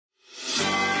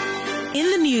In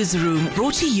the Newsroom,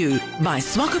 brought to you by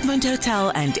Swakopmund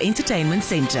Hotel and Entertainment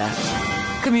Centre.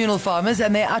 Communal farmers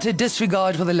and their utter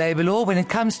disregard for the labour law when it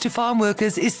comes to farm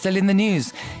workers is still in the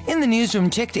news. In the Newsroom,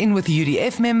 checked in with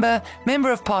UDF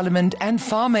Member of Parliament and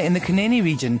farmer in the Kunene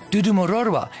region, Dudu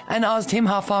Murorua, and asked him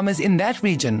how farmers in that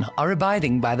region are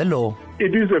abiding by the law.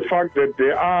 It is a fact that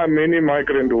there are many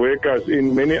migrant workers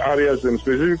in many areas, and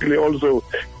specifically also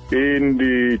in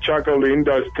the charcoal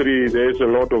industry. There's a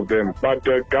lot of them. But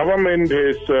the government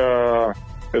has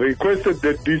requested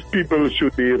that these people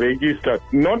should be registered.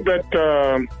 Not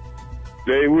that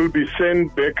they will be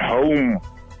sent back home,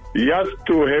 just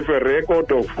to have a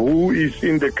record of who is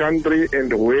in the country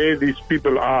and where these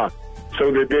people are, so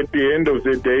that at the end of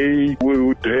the day we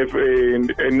would have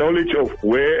a knowledge of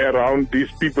where around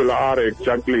these people are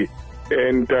exactly,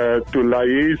 and to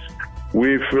liaise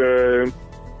with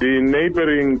the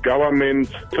neighboring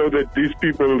governments so that these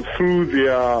people, through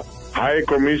their high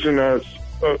commissioners'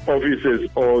 offices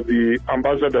or the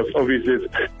ambassadors' offices,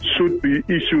 should be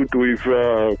issued with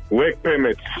work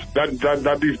permits.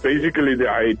 That is basically the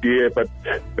idea. But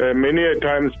many a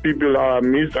times people are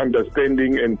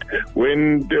misunderstanding, and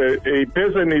when a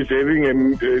person is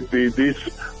having these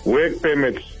work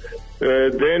permits,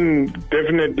 then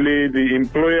definitely the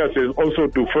employers is also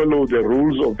to follow the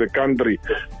rules of the country.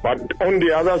 But on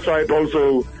the other side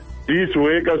also, these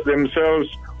workers themselves,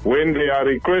 when they are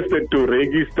requested to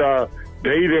register,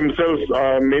 they themselves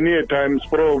are many a times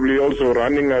probably also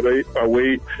running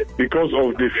away because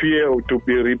of the fear to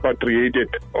be repatriated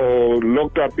or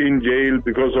locked up in jail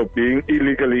because of being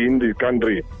illegally in the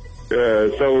country.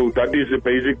 So that is a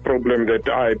basic problem that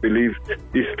I believe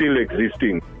is still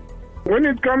existing. When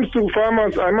it comes to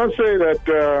farmers, I must say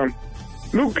that,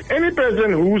 look, any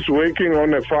person who's working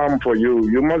on a farm for you,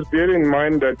 you must bear in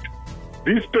mind that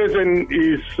this person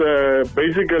is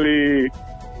basically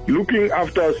looking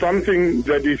after something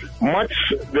that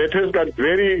has got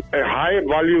very high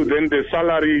value than the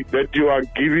salary that you are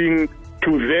giving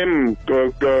to them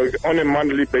on a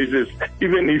monthly basis.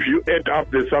 Even if you add up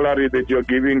the salary that you're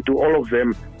giving to all of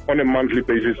them on a monthly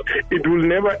basis, it will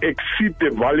never exceed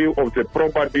the value of the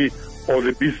property or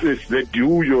the business that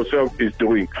you yourself is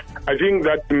doing. I think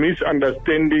that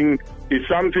misunderstanding is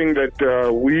something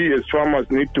that we as farmers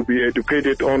need to be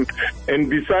educated on. And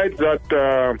besides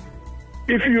that,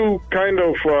 if you kind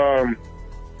of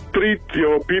treat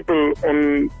your people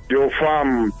on your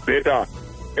farm better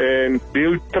and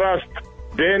build trust,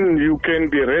 then you can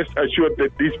be rest assured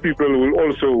that these people will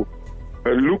also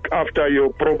look after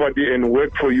your property and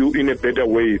work for you in a better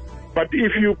way. But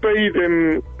if you pay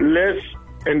them less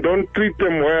and don't treat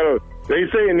them well, they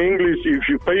say in English, if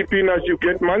you pay peanuts, you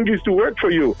get monkeys to work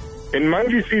for you. And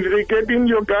monkeys, if they get in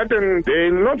your garden, they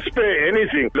will not spare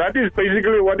anything. That is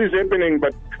basically what is happening.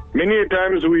 But many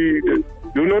times we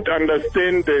do not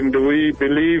understand, and we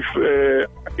believe,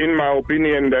 in my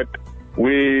opinion, that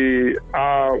we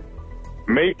are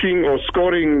making or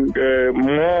scoring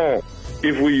more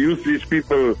if we use these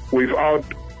people without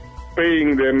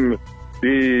paying them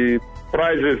the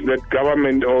prices that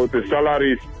government or the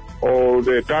salaries or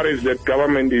the tariffs that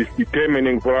government is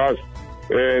determining for us.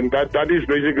 And that is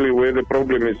basically where the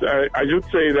problem is. I should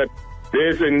say that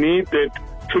there's a need that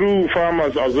through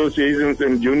farmers associations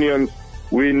and unions,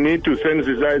 we need to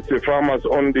sensitize the farmers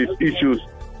on these issues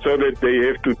so that they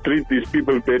have to treat these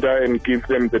people better and give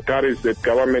them the tariffs that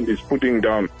government is putting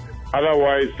down.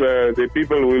 Otherwise, the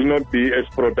people will not be as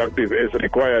productive as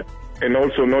required, and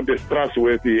also not as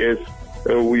trustworthy as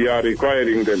we are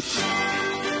requiring them.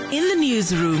 In the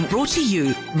Newsroom, brought to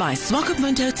you by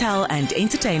Swakopmund Hotel and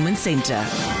Entertainment Centre.